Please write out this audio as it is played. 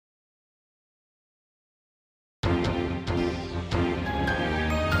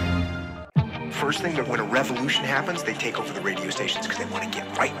first thing, but when a revolution happens, they take over the radio stations because they want to get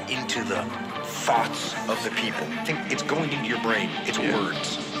right into the thoughts of the people. Think it's going into your brain. It's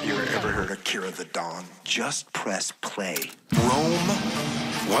words. You ever heard of Kira the Dawn? Just press play. Rome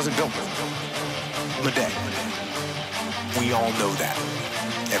wasn't built in a day. We all know that.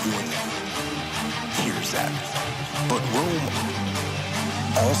 Everyone hears that. But Rome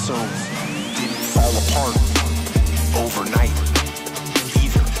also didn't fall apart overnight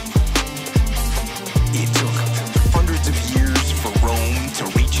either. It took hundreds of years for Rome to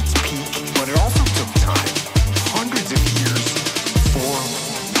reach its peak, but it also took time, hundreds of years, for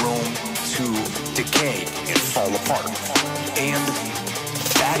Rome to decay and fall apart. And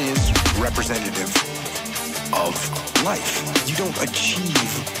that is representative of life. You don't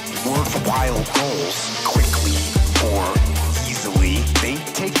achieve worthwhile goals quickly or easily. They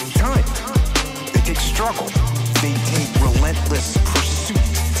take time. They take struggle. They take relentless pursuit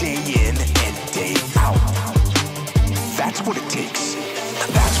day in and day out. That's what it takes.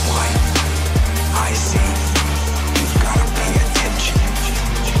 That's why I say you've got to pay attention.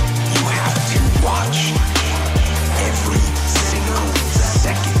 You have to watch every single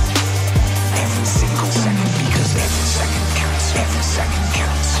second. Every single second, because every second counts. Every second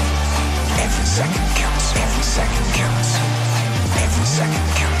counts. Every second counts. Every second counts. Every second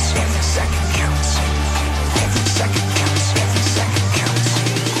counts. Every second counts. Every second counts. Every second counts.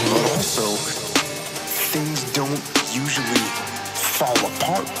 But also, things don't usually fall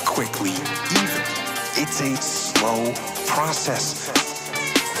apart quickly either. It's a slow process.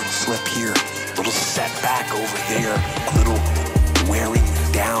 Slip here, a little setback over there, a little wearing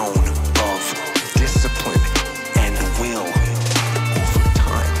down of discipline and will over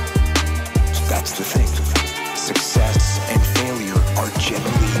time. So that's the thing. Success and failure are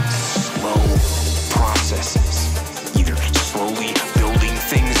generally slow processes, either slowly building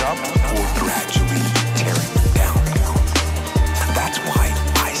things up or gradually tearing them down. That's why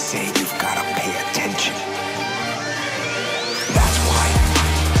I say you've got to pay attention. That's why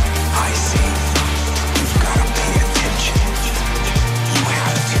I say you've got to pay attention. You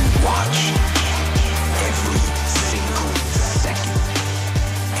have to watch every single second.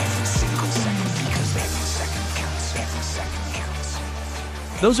 Every single second, because every second counts. Every second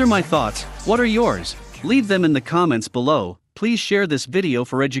counts. Those are my thoughts. What are yours? Leave them in the comments below. Please share this video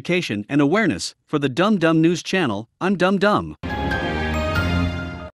for education and awareness. For the Dum Dum News Channel, I'm Dum Dum.